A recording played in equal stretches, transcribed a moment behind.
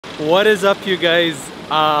What is up, you guys?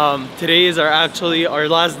 Today is actually our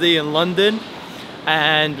last day in London,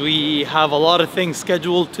 and we have a lot of things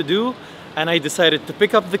scheduled to do, and I decided to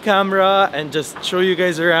pick up the camera and just show you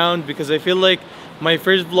guys around because I feel like my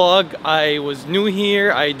first vlog, I was new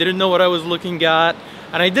here, I didn't know what I was looking at,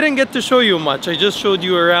 and I didn't get to show you much. I just showed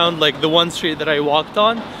you around like the one street that I walked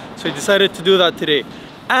on, so I decided to do that today.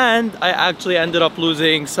 And I actually ended up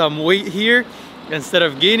losing some weight here instead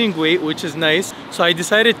of gaining weight, which is nice. So I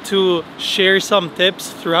decided to share some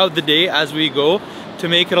tips throughout the day as we go to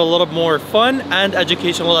make it a little more fun and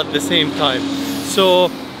educational at the same time.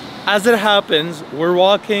 So as it happens, we're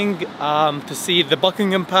walking to see the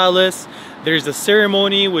Buckingham Palace. There's a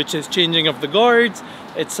ceremony which is changing of the guards.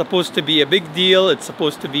 It's supposed to be a big deal. It's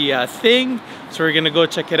supposed to be a thing. So we're gonna go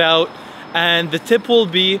check it out. And the tip will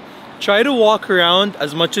be, try to walk around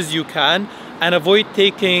as much as you can and avoid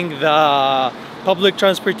taking the public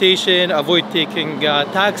transportation, avoid taking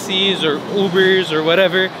taxis or Ubers or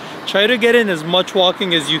whatever. Try to get in as much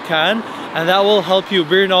walking as you can, and that will help you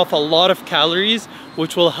burn off a lot of calories,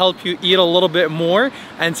 which will help you eat a little bit more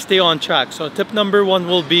and stay on track. So tip number one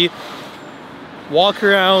will be walk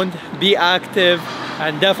around, be active,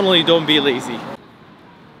 and definitely don't be lazy.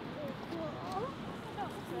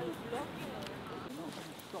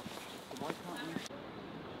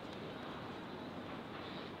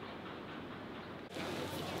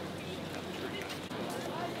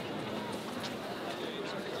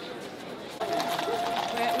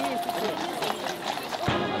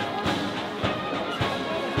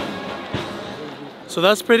 So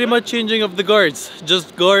that's pretty much changing of the guards,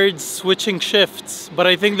 just guards switching shifts. But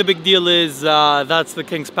I think the big deal is that's the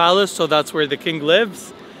King's Palace, so that's where the King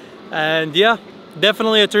lives. And yeah,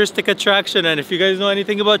 definitely a touristic attraction. And if you guys know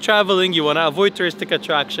anything about traveling, you want to avoid touristic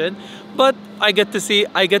attraction. But I get to say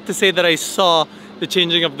that I saw the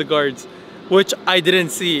changing of the guards, which I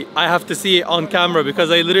didn't see. I have to see it on camera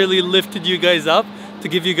because I literally lifted you guys up to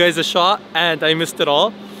give you guys a shot and I missed it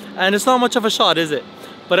all. And it's not much of a shot, is it?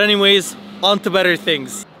 But anyways, on to better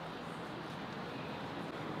things.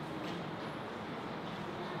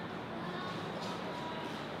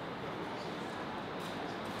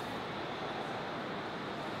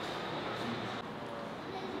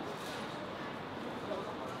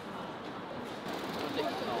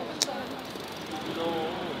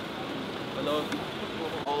 Hello.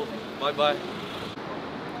 Oh, bye-bye.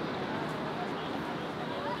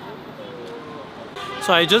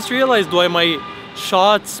 So I just realized why my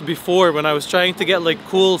shots before, when I was trying to get like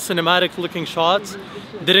cool cinematic looking shots,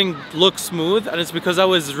 didn't look smooth, and it's because I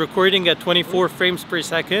was recording at 24 frames per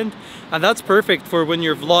second, and that's perfect for when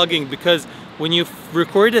you're vlogging, because when you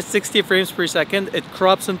record at 60 frames per second, it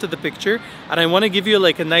crops into the picture, and I want to give you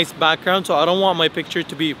like a nice background, so I don't want my picture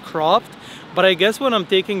to be cropped. But I guess when I'm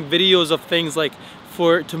taking videos of things like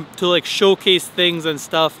to like showcase things and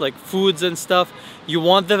stuff like foods and stuff, you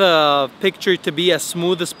want the picture to be as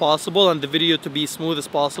smooth as possible and the video to be smooth as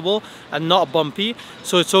possible and not bumpy,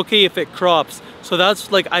 so it's okay if it crops. So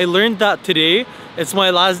that's like, I learned that today. It's my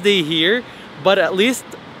last day here, but at least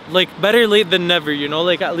like better late than never, you know,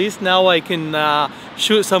 like at least now I can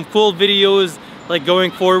shoot some cool videos like going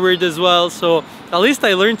forward as well. So at least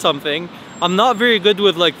I learned something. I'm not very good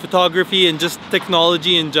with like photography and just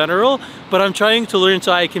technology in general, but I'm trying to learn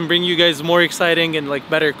so I can bring you guys more exciting and like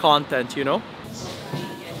better content, you know?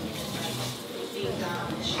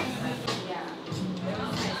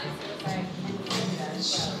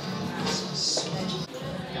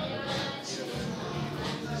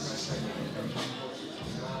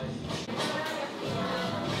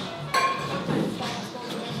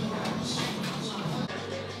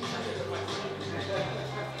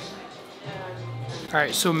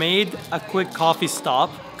 Alright, so made a quick coffee stop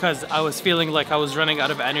because I was feeling like I was running out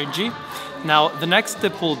of energy. Now, the next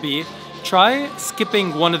tip will be, try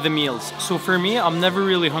skipping one of the meals. So for me, I'm never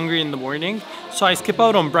really hungry in the morning, so I skip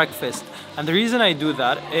out on breakfast. And the reason I do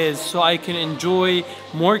that is so I can enjoy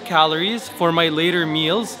more calories for my later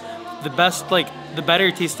meals, the better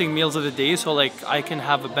tasting meals of the day, so like I can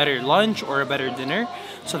have a better lunch or a better dinner.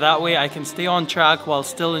 So that way I can stay on track while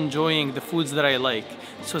still enjoying the foods that I like.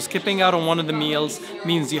 So skipping out on one of the meals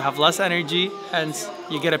means you have less energy, hence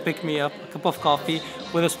you get a pick-me-up, a cup of coffee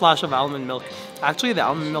with a splash of almond milk. Actually, the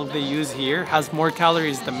almond milk they use here has more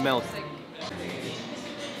calories than milk.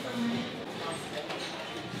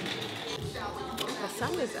 The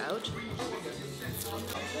sun is out.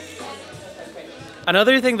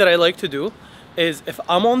 Another thing that I like to do is if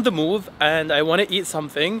I'm on the move and I want to eat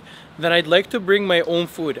something, then I'd like to bring my own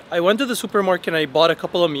food. I went to the supermarket and I bought a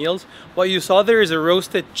couple of meals. What you saw there is a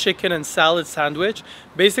roasted chicken and salad sandwich.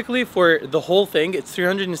 Basically for the whole thing, it's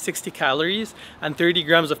 360 calories and 30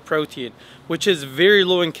 grams of protein, which is very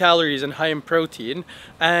low in calories and high in protein.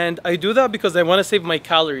 And I do that because I want to save my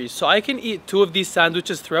calories. So I can eat 2 of these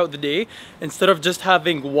sandwiches throughout the day instead of just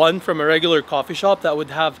having one from a regular coffee shop that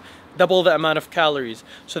would have double the amount of calories.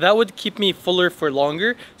 So that would keep me fuller for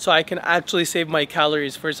longer, so I can actually save my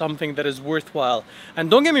calories for something that is worthwhile. And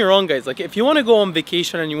don't get me wrong guys, like if you want to go on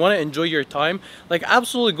vacation and you want to enjoy your time, like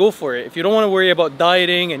absolutely go for it. If you don't want to worry about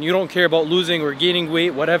dieting and you don't care about losing or gaining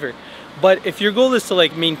weight, whatever. But if your goal is to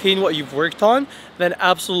like maintain what you've worked on, then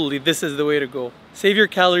absolutely this is the way to go. Save your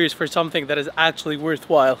calories for something that is actually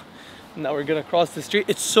worthwhile. Now we're gonna cross the street.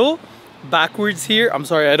 It's so backwards here. I'm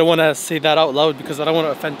sorry, I don't want to say that out loud because I don't want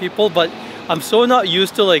to offend people, but I'm so not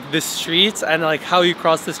used to like the streets and like how you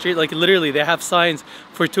cross the street. Like literally they have signs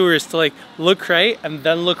for tourists to like look right and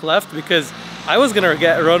then look left, because I was gonna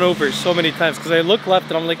get run over so many times because I look left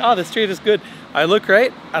and I'm like, oh, the street is good. I look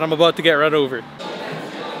right and I'm about to get run over.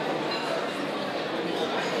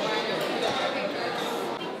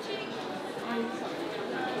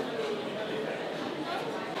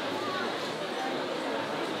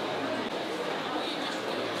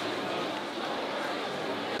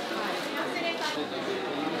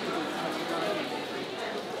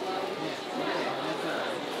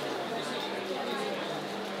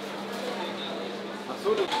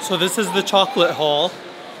 So this is the chocolate hall.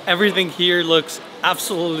 Everything here looks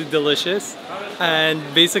absolutely delicious. And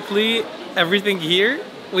basically everything here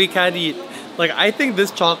we can't eat. Like I think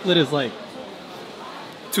this chocolate is like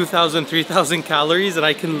 2,000, 3,000 calories and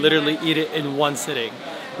I can literally eat it in one sitting.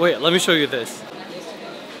 Wait, let me show you this.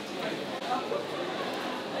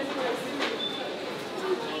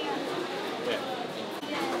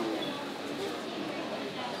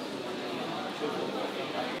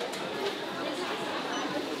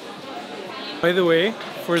 By the way,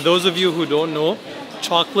 for those of you who don't know,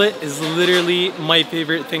 chocolate is literally my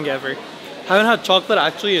favorite thing ever. I haven't had chocolate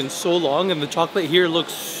actually in so long, and the chocolate here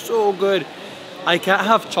looks so good. I can't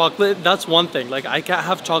have chocolate, that's one thing. Like I can't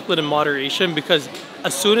have chocolate in moderation, because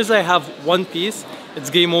as soon as I have one piece,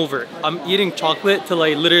 it's game over. I'm eating chocolate till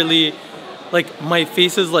I literally, like my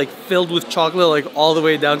face is like filled with chocolate like all the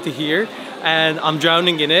way down to here, and I'm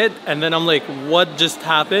drowning in it, and then I'm like, what just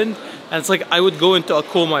happened? And it's like I would go into a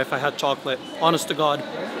coma if I had chocolate, honest to God.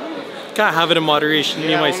 Can't have it in moderation,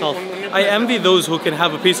 me myself. I envy those who can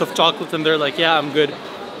have a piece of chocolate and they're like, yeah, I'm good.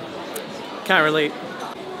 Can't relate.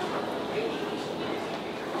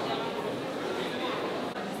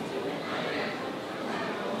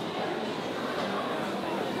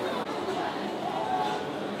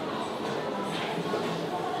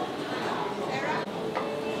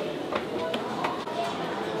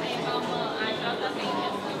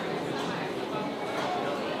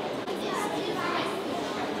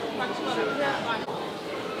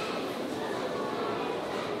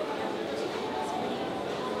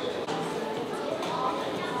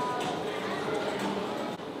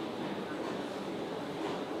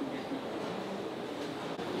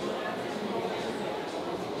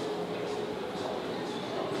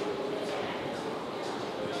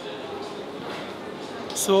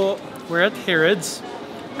 So we're at Harrods.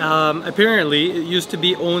 Apparently it used to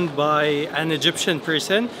be owned by an Egyptian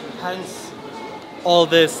person, hence all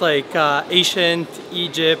this like ancient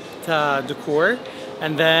Egypt decor.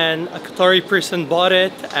 And then a Qatari person bought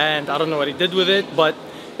it, and I don't know what he did with it, but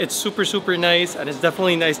it's super, super nice, and it's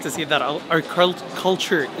definitely nice to see that our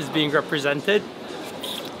culture is being represented.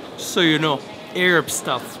 So you know, Arab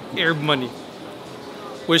stuff, Arab money.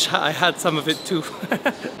 Wish I had some of it too.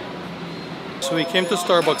 So we came to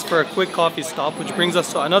Starbucks for a quick coffee stop, which brings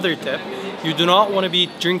us to another tip. You do not want to be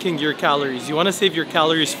drinking your calories. You want to save your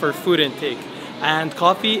calories for food intake. And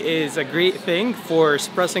coffee is a great thing for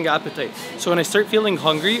suppressing appetite. So when I start feeling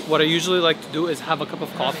hungry, what I usually like to do is have a cup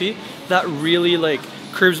of coffee. That really like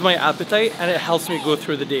curbs my appetite and it helps me go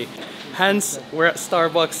through the day. Hence, we're at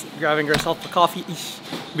Starbucks grabbing ourselves a coffee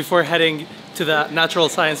before heading to the Natural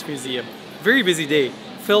Science Museum. Very busy day,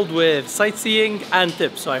 filled with sightseeing and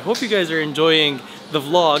tips. So I hope you guys are enjoying the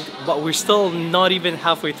vlog, but we're still not even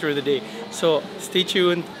halfway through the day. So stay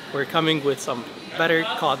tuned, we're coming with some better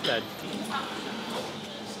content.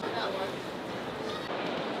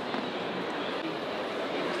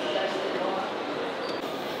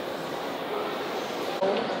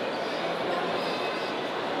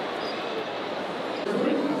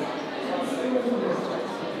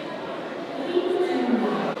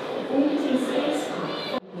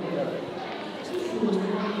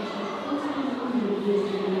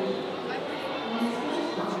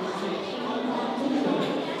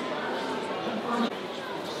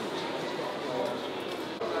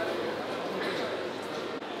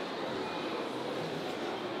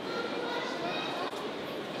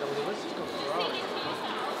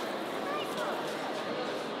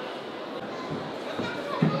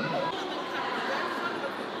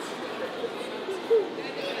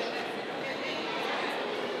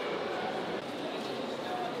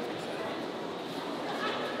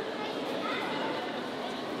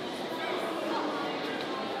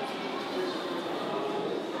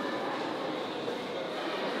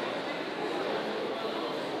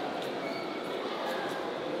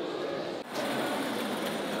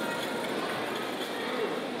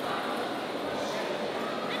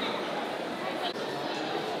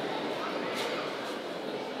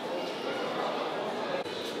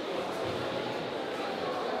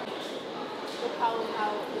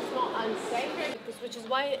 which is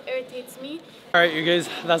why it irritates me. Alright you guys,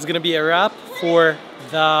 that's gonna be a wrap for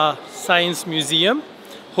the Science Museum.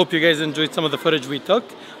 Hope you guys enjoyed some of the footage we took.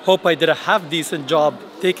 Hope I did a half decent job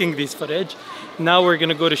taking these footage. Now we're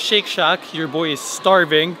gonna go to Shake Shack. Your boy is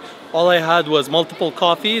starving. All I had was multiple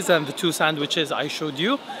coffees and the 2 sandwiches I showed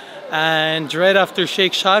you. And right after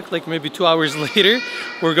Shake Shack, like maybe 2 hours later,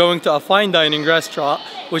 we're going to a fine dining restaurant,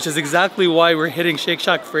 which is exactly why we're hitting Shake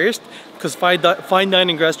Shack first, because fine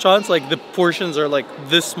dining restaurants, like the portions are like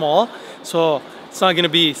this small, so it's not gonna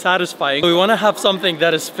be satisfying. We wanna have something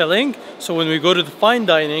that is filling, so when we go to the fine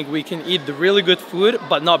dining, we can eat the really good food,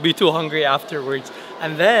 but not be too hungry afterwards.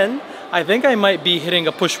 And then, I think I might be hitting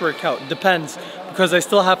a push workout, depends, because I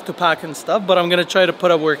still have to pack and stuff, but I'm gonna try to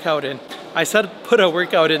put a workout in. I said put a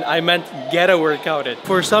workout in, I meant get a workout in.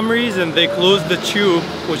 For some reason, they closed the tube,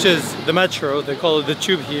 which is the metro, they call it the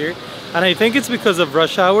tube here. And I think it's because of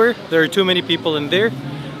rush hour. There are too many people in there.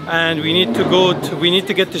 And we need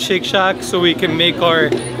to get to Shake Shack so we can make our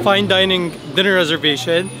fine dining dinner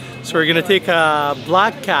reservation. So we're gonna take a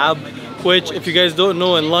black cab, which if you guys don't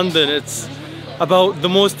know, in London, it's about the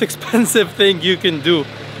most expensive thing you can do.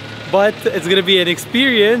 But it's gonna be an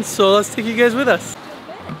experience, so let's take you guys with us.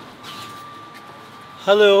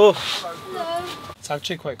 Hello. Hello. It's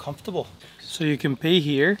actually quite comfortable. So you can pay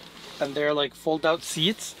here, and they're like fold-out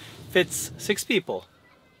seats. Fits 6 people.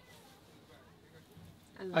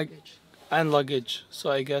 And luggage. And luggage. So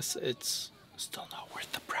I guess it's still not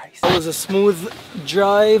worth the price. It was a smooth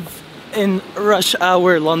drive in rush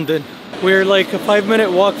hour London. We're like a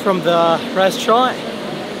 5-minute walk from the restaurant,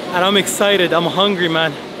 and I'm excited. I'm hungry,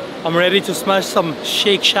 man. I'm ready to smash some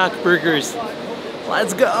Shake Shack burgers.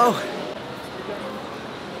 Let's go.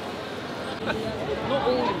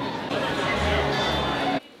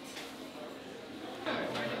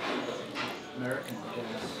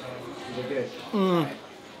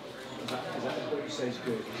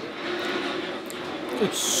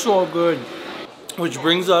 It's so good. Which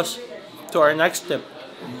brings us to our next tip.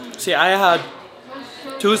 See, I had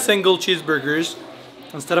 2 single cheeseburgers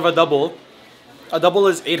instead of a double. A double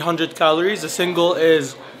is 800 calories, a single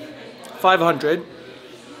is 500.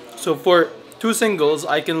 So for 2 singles,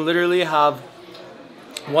 I can literally have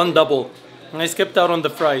 1 double. And I skipped out on the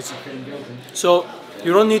fries. So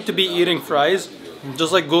you don't need to be eating fries.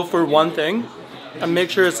 Just like go for one thing and make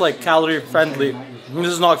sure it's like calorie friendly. This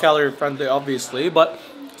is not calorie friendly obviously, but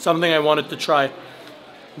something I wanted to try.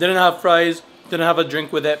 Didn't have fries, didn't have a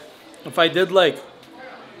drink with it. If I did like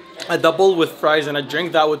a double with fries and a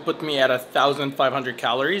drink, that would put me at 1,500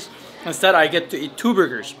 calories. Instead, I get to eat 2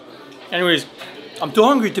 burgers. Anyways, I'm too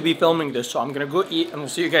hungry to be filming this, so I'm gonna go eat and we'll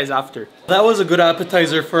see you guys after. That was a good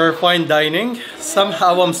appetizer for fine dining.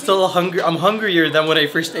 Somehow I'm still hungry. I'm hungrier than when I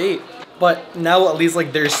first ate. But now at least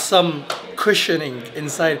like there's some cushioning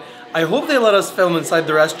inside. I hope they let us film inside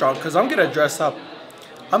the restaurant because I'm gonna dress up.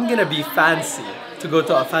 I'm gonna be fancy to go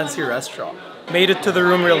to a fancy restaurant. Made it to the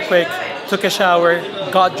room real quick, took a shower,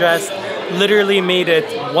 got dressed, literally made it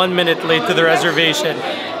 1 minute late to the reservation,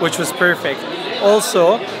 which was perfect.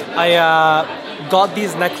 Also, I got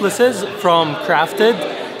these necklaces from Crafted.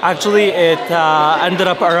 Actually, it ended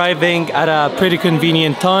up arriving at a pretty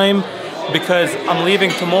convenient time because I'm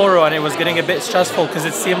leaving tomorrow and it was getting a bit stressful because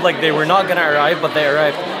it seemed like they were not gonna arrive, but they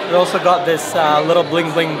arrived. We also got this little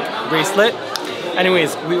bling bling bracelet.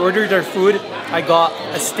 Anyways, we ordered our food. I got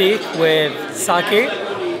a steak with sake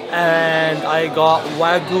and I got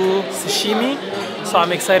Wagyu sashimi. So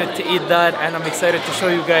I'm excited to eat that and I'm excited to show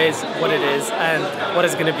you guys what it is and what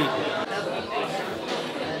it's gonna be.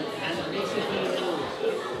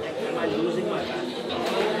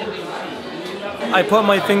 I put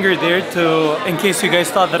my finger there to, in case you guys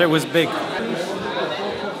thought that it was big.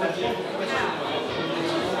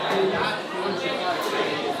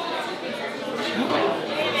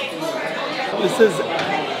 This is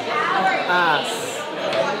ass.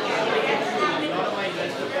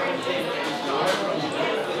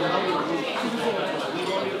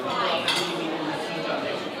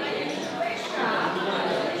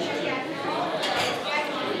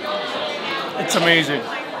 It's amazing.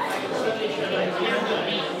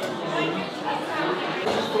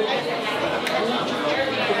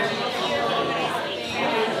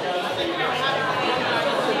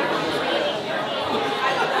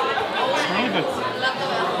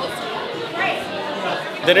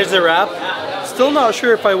 Dinner's a wrap. Still not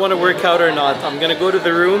sure if I want to work out or not. I'm gonna go to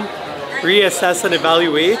the room, reassess and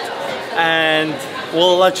evaluate, and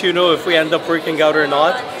we'll let you know if we end up working out or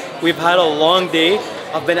not. We've had a long day.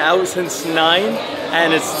 I've been out since 9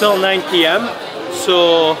 and it's still 9 p.m.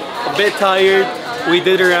 So a bit tired. We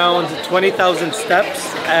did around 20,000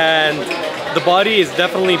 steps and the body is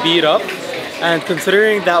definitely beat up, and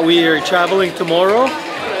considering that we are traveling tomorrow,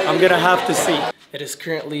 I'm gonna have to see. It is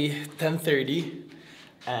currently 10:30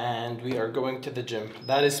 and we are going to the gym.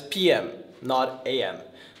 That is PM, not AM.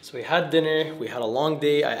 So we had dinner, we had a long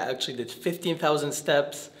day. I actually did 15,000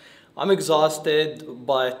 steps. I'm exhausted,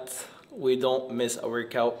 but we don't miss a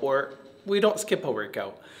workout, or we don't skip a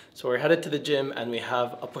workout. So we're headed to the gym and we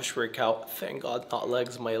have a push workout. Thank God, not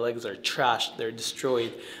legs. My legs are trashed, they're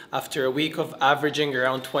destroyed. After a week of averaging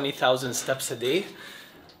around 20,000 steps a day,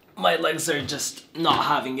 my legs are just not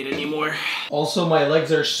having it anymore. Also, my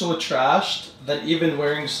legs are so trashed that even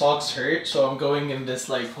wearing socks hurt, so I'm going in this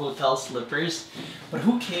like hotel slippers. But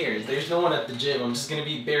who cares? There's no one at the gym. I'm just gonna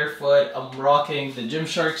be barefoot. I'm rocking the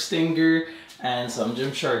Gymshark Stinger and some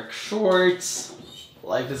Gymshark shorts.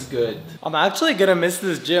 Life is good. I'm actually gonna miss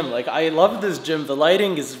this gym. Like, I love this gym. The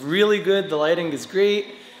lighting is really good. The lighting is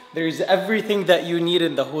great. There's everything that you need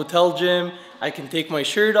in the hotel gym. I can take my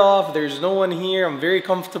shirt off. There's no one here. I'm very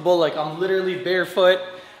comfortable. Like, I'm literally barefoot.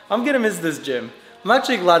 I'm gonna miss this gym. I'm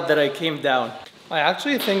actually glad that I came down. I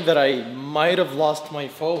actually think that I might have lost my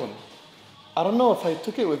phone. I don't know if I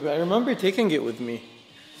took it with me. I remember taking it with me.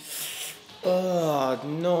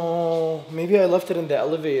 No. Maybe I left it in the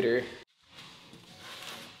elevator.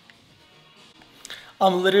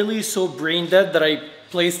 I'm literally so brain dead that I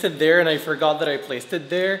placed it there and I forgot that I placed it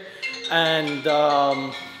there. And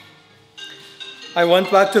I went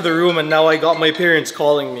back to the room and now I got my parents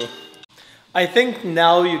calling me. I think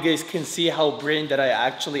now you guys can see how brain dead I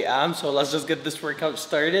actually am. So let's just get this workout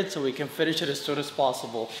started so we can finish it as soon as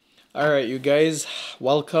possible. Alright, you guys,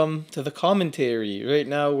 welcome to the commentary. Right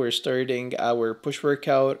now we're starting our push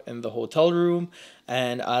workout in the hotel room.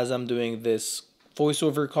 And as I'm doing this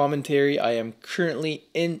voiceover commentary, I am currently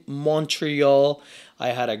in Montreal. I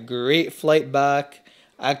had a great flight back.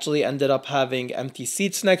 Actually ended up having empty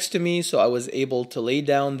seats next to me, so I was able to lay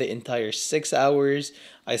down the entire 6 hours.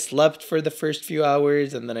 I slept for the first few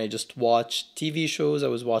hours and then I just watched TV shows. I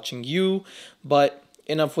was watching You, but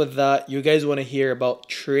enough with that. You guys want to hear about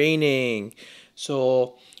training.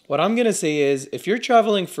 So what I'm going to say is, if you're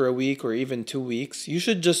traveling for a week or even 2 weeks, you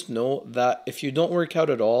should just know that if you don't work out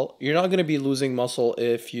at all, you're not going to be losing muscle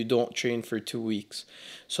if you don't train for 2 weeks.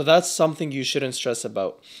 So that's something you shouldn't stress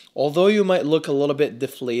about. Although you might look a little bit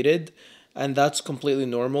deflated, and that's completely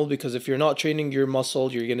normal, because if you're not training your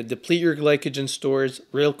muscle, you're going to deplete your glycogen stores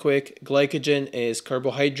real quick. Glycogen is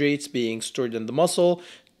carbohydrates being stored in the muscle.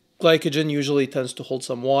 Glycogen usually tends to hold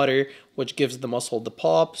some water, which gives the muscle the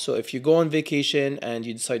pop. So if you go on vacation and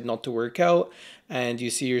you decide not to work out and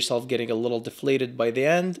you see yourself getting a little deflated by the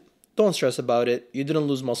end, don't stress about it. You didn't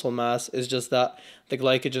lose muscle mass. It's just that the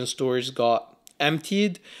glycogen stores got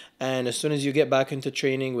emptied, and as soon as you get back into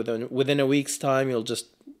training within a week's time, you'll just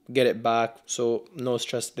get it back. So no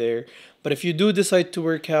stress there. But if you do decide to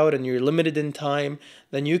work out and you're limited in time,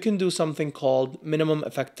 then you can do something called minimum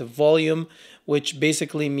effective volume, which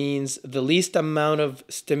basically means the least amount of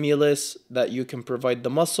stimulus that you can provide the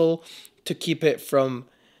muscle to keep it from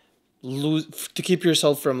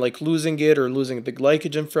yourself from like losing it or losing the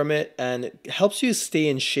glycogen from it, and it helps you stay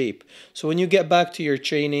in shape. So when you get back to your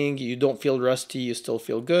training, you don't feel rusty, you still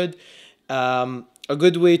feel good. A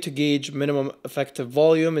good way to gauge minimum effective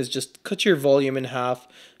volume is just cut your volume in half.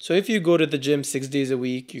 So if you go to the gym 6 days a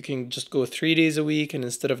week, you can just go 3 days a week, and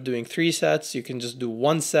instead of doing 3 sets, you can just do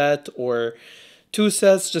 1 set or 2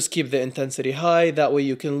 sets. Just keep the intensity high. That way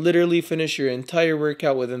you can literally finish your entire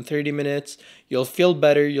workout within 30 minutes. You'll feel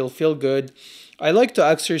better, you'll feel good. I like to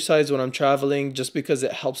exercise when I'm traveling just because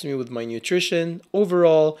it helps me with my nutrition.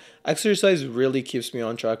 Overall, exercise really keeps me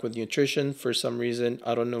on track with nutrition for some reason.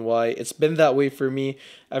 I don't know why. It's been that way for me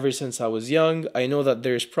ever since I was young. I know that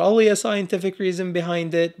there's probably a scientific reason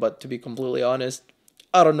behind it, but to be completely honest,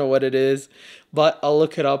 I don't know what it is. But I'll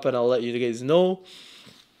look it up and I'll let you guys know.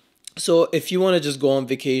 So if you want to just go on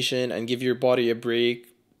vacation and give your body a break,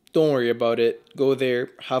 don't worry about it. Go there,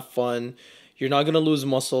 have fun. You're not going to lose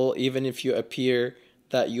muscle even if you appear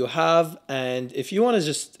that you have. And if you want to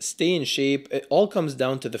just stay in shape, it all comes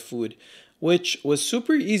down to the food, which was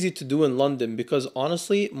super easy to do in London because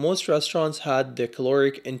honestly, most restaurants had the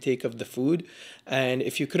caloric intake of the food. And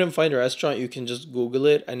if you couldn't find a restaurant, you can just Google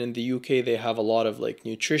it. And in the UK, they have a lot of like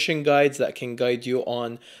nutrition guides that can guide you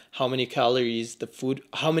on how many calories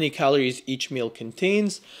each meal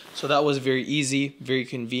contains. So that was very easy, very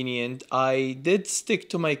convenient. I did stick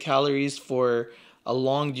to my calories for a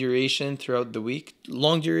long duration throughout the week.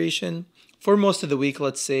 Long duration for most of the week,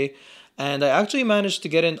 let's say. And I actually managed to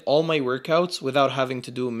get in all my workouts without having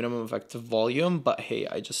to do a minimum effective volume. But hey,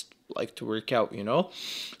 I just like to work out, you know?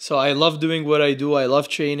 So I love doing what I do. I love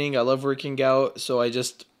training. I love working out. So I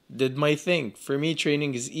just did my thing. For me,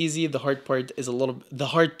 training is easy. The hard part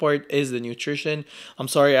is the nutrition. I'm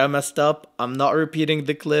sorry I messed up. I'm not repeating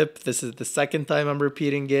the clip. This is the second time I'm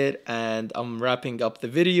repeating it, and I'm wrapping up the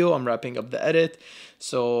video. I'm wrapping up the edit.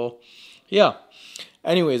 So yeah.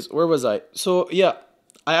 Anyways, where was I? So yeah,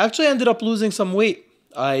 I actually ended up losing some weight.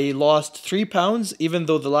 I lost 3 pounds, even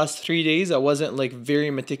though the last 3 days I wasn't like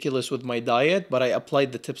very meticulous with my diet, but I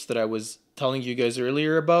applied the tips that I was telling you guys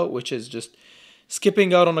earlier about, which is just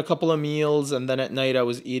skipping out on a couple of meals, and then at night I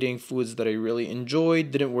was eating foods that I really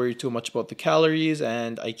enjoyed, didn't worry too much about the calories,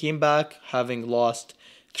 and I came back having lost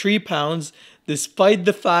 3 pounds, despite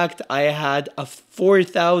the fact I had a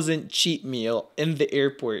 4,000 cheat meal in the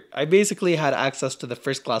airport. I basically had access to the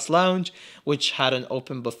first class lounge, which had an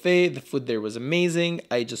open buffet. The food there was amazing.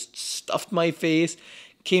 I just stuffed my face,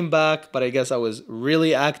 came back, but I guess I was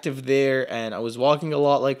really active there and I was walking a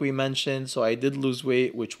lot like we mentioned, so I did lose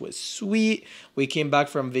weight, which was sweet. We came back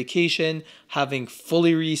from vacation having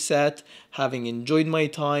fully reset, having enjoyed my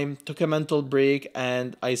time, took a mental break,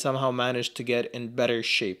 and I somehow managed to get in better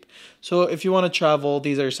shape. So if you want to travel,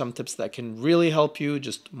 these are some tips that can really help you.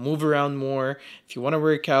 Just move around more. If you want to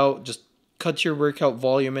work out, just cut your workout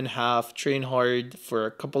volume in half, train hard for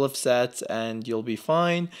a couple of sets, and you'll be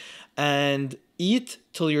fine. And eat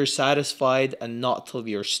till you're satisfied and not till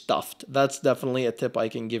you're stuffed. That's definitely a tip I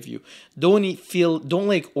can give you. Don't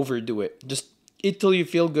like overdo it. Just eat till you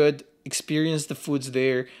feel good, experience the foods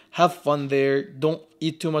there, have fun there. Don't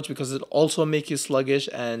eat too much because it'll also make you sluggish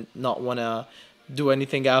and not want to do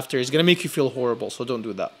anything after. It's going to make you feel horrible, so don't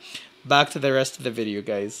do that. Back to the rest of the video,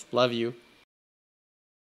 guys. Love you.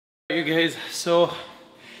 You guys, so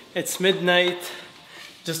it's midnight.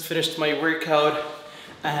 Just finished my workout.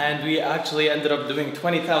 And we actually ended up doing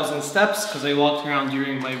 20,000 steps because I walked around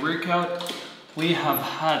during my workout. We have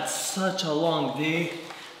had such a long day,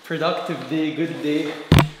 productive day, good day.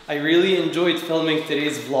 I really enjoyed filming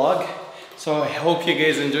today's vlog, so I hope you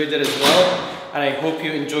guys enjoyed it as well. And I hope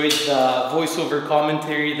you enjoyed the voiceover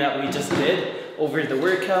commentary that we just did over the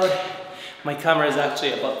workout. My camera is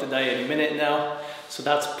actually about to die any minute now, so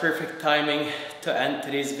that's perfect timing to end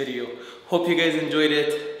today's video. Hope you guys enjoyed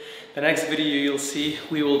it. The next video you'll see,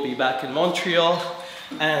 we will be back in Montreal,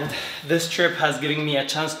 and this trip has given me a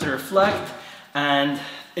chance to reflect, and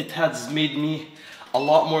it has made me a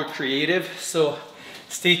lot more creative. So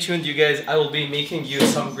stay tuned, you guys. I will be making you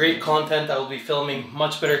some great content. I will be filming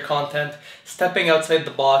much better content, stepping outside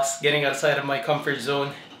the box, getting outside of my comfort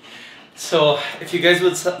zone. So if you guys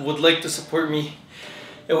would like to support me,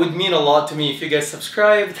 it would mean a lot to me if you guys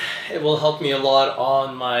subscribed. It will help me a lot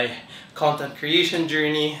on my content creation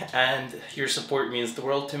journey, and your support means the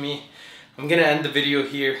world to me. I'm gonna end the video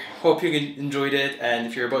here. Hope you enjoyed it, and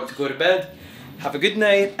if you're about to go to bed, have a good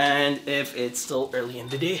night, and if it's still early in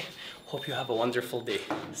the day, hope you have a wonderful day.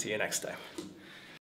 See you next time.